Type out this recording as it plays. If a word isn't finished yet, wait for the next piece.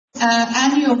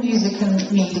annual music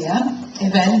and media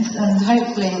event, and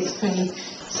hopefully it's pretty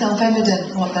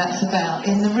self-evident what that's about.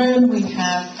 In the room we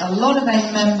have a lot of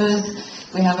AIM members,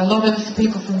 we have a lot of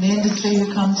people from the industry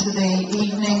who come to the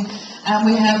evening, and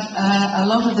we have a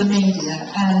lot of the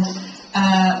media, and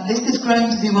this has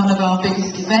grown to be one of our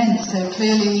biggest events, so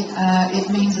clearly it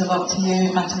means a lot to you,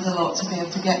 it matters a lot to be able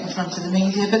to get in front of the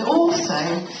media, but also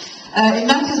it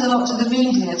matters a lot to the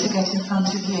media to get in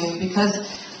front of you, because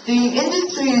the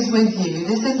industry is with you.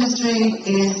 This industry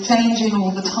is changing all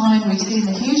the time. We've seen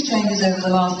the huge changes over the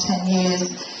last 10 years,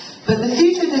 but the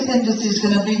future of this industry is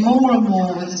going to be more and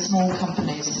more with the small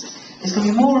companies. It's going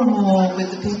to be more and more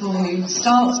with the people who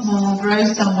start small, grow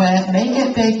somewhere, may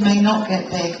get big, may not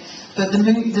get big, but the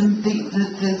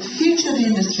future of the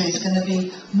industry is going to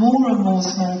be more and more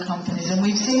small companies, and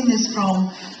we've seen this from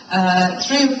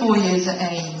 3 or 4 years at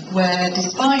AIM, where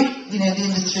despite the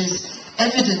industry's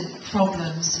evident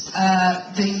problems,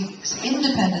 the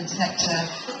independent sector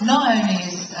not only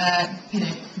is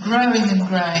growing and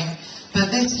growing, but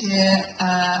this year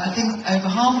I think over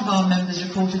half of our members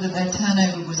reported that their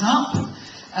turnover was up,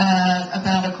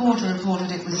 about a quarter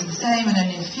reported it was the same, and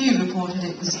only a few reported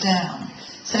it was down.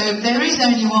 So there is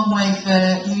only one way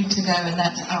for you to go, and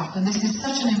that's up. And this is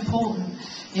such an important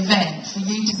event for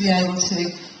you to be able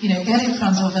to, get in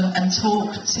front of and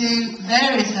talk to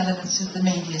various elements of the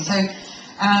media. So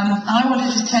I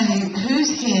wanted to tell you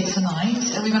who's here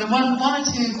tonight. We've got one or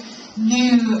two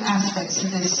new aspects to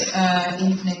this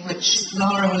evening, which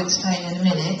Lara will explain in a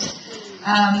minute.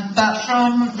 But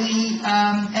from the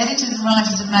editors and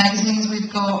writers of magazines,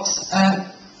 we've got.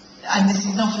 And this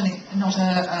is not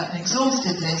an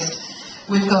exhaustive list.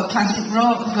 We've got Classic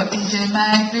Rock, we've got DJ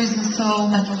Mag, Blues and Soul,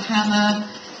 Metal Hammer,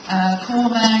 Core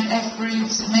Mag,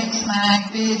 F-Roots, Mix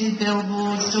Mag, Bearded,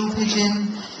 Billboard, Stool Pigeon,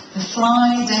 The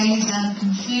Fly, Dazed and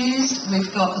Confused.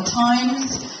 We've got The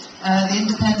Times, The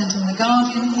Independent and The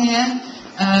Guardian here.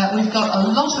 We've got a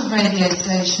lot of radio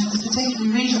stations,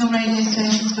 particularly regional radio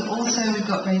stations, but also we've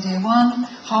got Radio 1,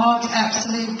 Heart,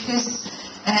 Absolute, Kiss,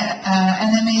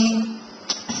 NME,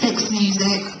 Six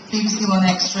Music, BBC One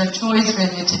Extra, Choice,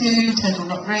 Radio 2, Total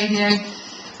Rock Radio,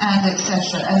 and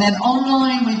etc. And then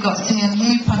online we've got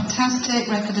CMU, Punktastic,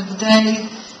 Record of the Day,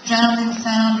 Drowning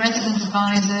Sound, Resident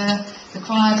Advisor, The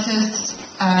Quietest,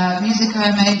 Music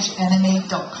OMH,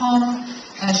 Enemy.com,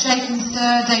 Shake and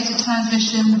Stir, Data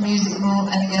Transmission, Music More,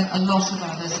 and again a lot of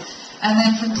others. And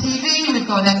then from TV, we've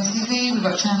got MTV, we've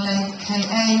got Channel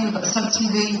 8KA, we've got Sub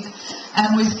TV,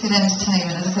 and Wizkid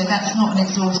Entertainment. As I say, that's not an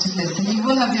exhaustive list, and you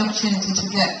will have the opportunity to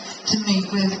get to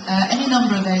meet with any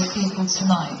number of those people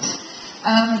tonight.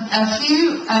 A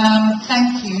few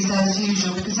thank yous as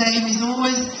usual, because AIM is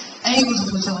always able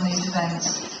to put on these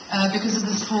events because of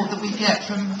the support that we get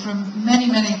from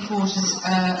many quarters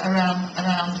around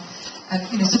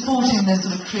supporting the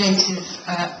sort of creative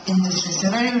industry.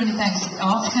 So very thanks to the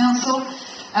Arts Council,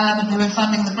 who are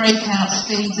funding the breakout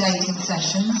speed dating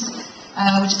sessions,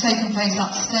 which are taking place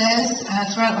upstairs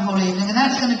throughout the whole evening. And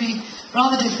that's going to be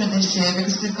rather different this year,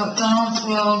 because we've got dance,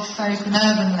 world, folk and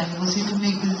urban labels who can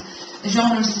meet with a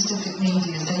genre-specific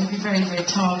media, so you'll be very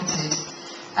targeted.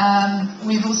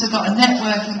 We've also got a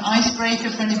networking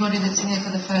icebreaker for anybody that's here for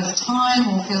the first time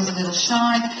or feels a little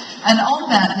shy. And on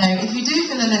that note, if you do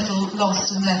feel a little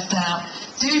lost and left out,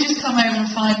 do just come over and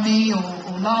find me or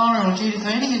Lara or Judith or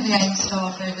any of the AIM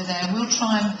staff over there, and we'll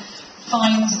try and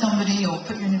find somebody or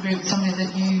put you in a group with somebody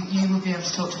that you will be able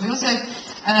to talk to. We also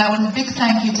want a big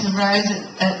thank you to Rose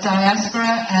at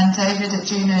Diaspora and David at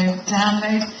Juno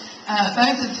Download,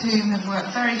 both of whom have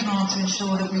worked very hard to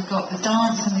ensure that we've got the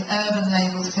dance and the urban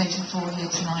labels catered for here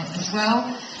tonight as well.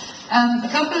 A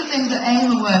couple of things that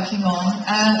AIM are working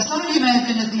on. Some of you may have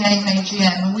been at the AIM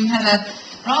AGM, and we had a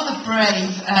rather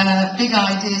brave big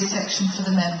ideas section for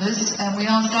the members, and we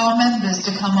asked our members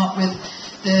to come up with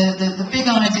the big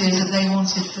ideas that they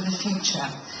wanted for the future.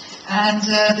 And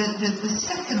the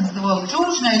second, well,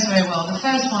 George knows very well, the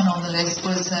first one on the list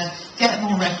was get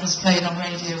more records played on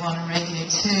Radio 1 and Radio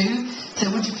 2.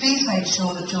 So would you please make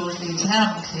sure that George leaves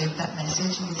loud and clear with that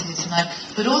message, he's here tonight,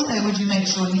 but also would you make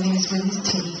sure he leaves with his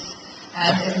teeth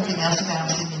and everything else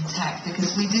about him intact,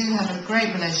 because we do have a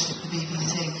great relationship with the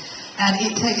BBC, and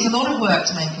it takes a lot of work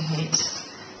to make a hit.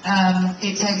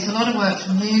 It takes a lot of work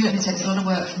from you, and it takes a lot of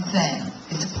work from them.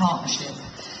 It's a partnership,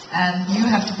 and you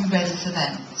have to be ready for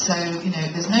them. So,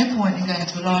 there's no point in going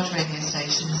to a large radio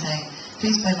station and saying,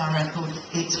 please play my record,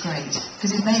 it's great,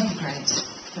 because it may be great,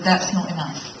 but that's not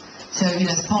enough. So,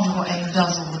 it's part of what AIM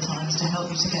does all the time, is to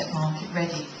help you to get market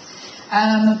ready.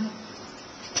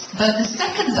 But the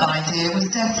second idea was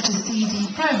death to CD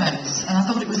promos, and I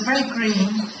thought it was very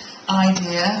green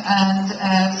idea,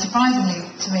 and surprisingly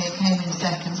to me it came in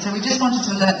second. So we just wanted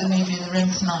to alert the media in the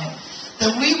room tonight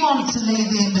that we want to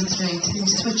lead the industry to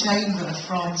switch over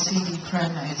from CD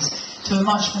promos to a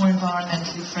much more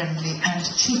environmentally friendly and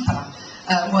cheaper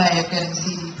way of getting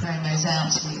CD promos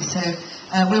out to you. So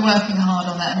we're working hard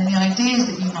on that, and any ideas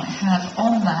that you might have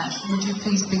on that, would you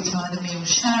please speak to either me or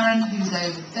Sharon, who's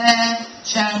over there.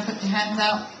 Sharon, put your hand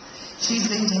up. She's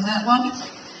leading that one.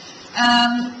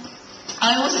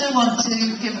 I also want to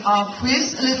give our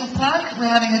quiz a little plug. We're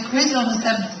having a quiz on the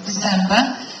 7th of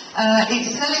December.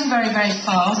 It's selling very, very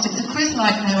fast. It's a quiz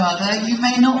like no other. You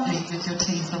may not leave with your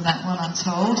teeth on that one, I'm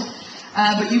told.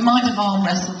 But you might have arm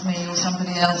wrestled me or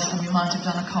somebody else, and you might have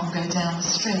done a Congo down the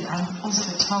street, I'm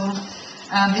also told.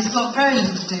 It's got very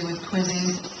little to do with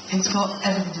quizzes. It's got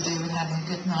everything to do with having a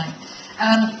good night.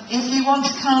 If you want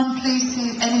to come, please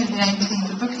see any of the AIM team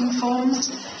for booking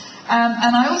forms.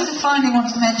 And I also finally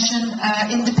want to mention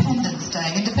Independence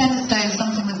Day. Independence Day is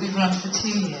something that we've run for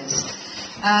 2 years.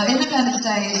 Independence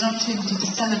Day is an opportunity to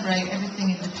celebrate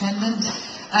everything independent.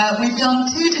 We've done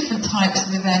 2 different types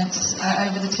of events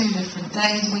over the 2 different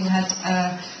days.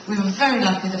 We were very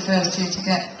lucky the first year to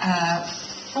get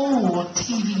 4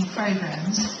 TV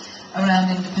programs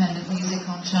around independent music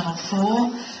on Channel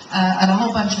 4 and a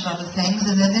whole bunch of other things.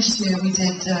 And then this year we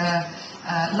did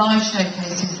live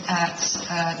showcases at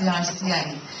the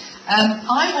ICA.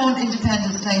 I want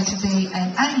Independence Day to be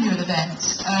an annual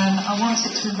event. I want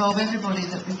it to involve everybody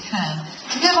that we can.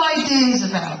 If you have ideas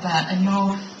about that and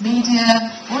your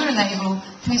media or a label,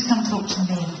 please come talk to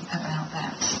me about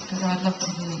that, because I'd love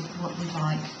to hear what you'd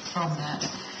like from that.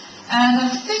 And I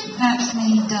think that's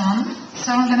me done.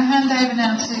 So I'm going to hand over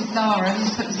now to Lara,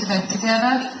 who's put this event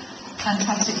together.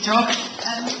 Fantastic job.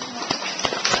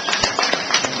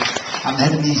 I'm the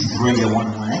head of music for Radio 1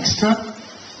 and 1 Extra.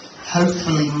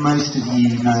 Hopefully most of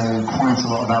you know quite a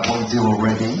lot about what we do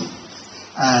already.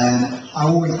 I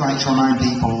always like to remind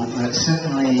people that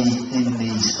certainly in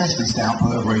the specialist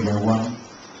output of Radio 1,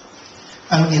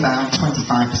 only about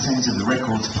 25% of the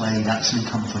records played actually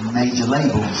come from major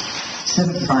labels.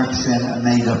 75% are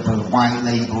made up of white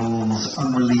labels,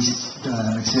 unreleased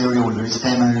material, whether it's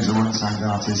demos or unsigned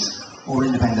artists, or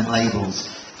independent labels.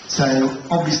 So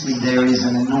obviously there is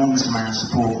an enormous amount of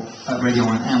support at Radio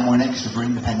 1 and 1 Extra for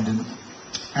independent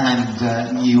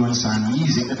and new unsigned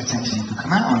music that potentially could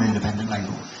come out on an independent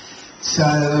label. So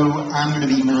I'm going to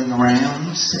be milling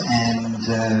around,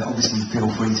 and obviously feel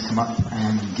free to come up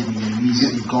and give me the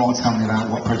music you've got, tell me about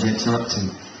what projects you're up to,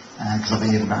 because I'll be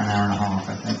here for about an hour and a half,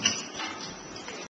 I think.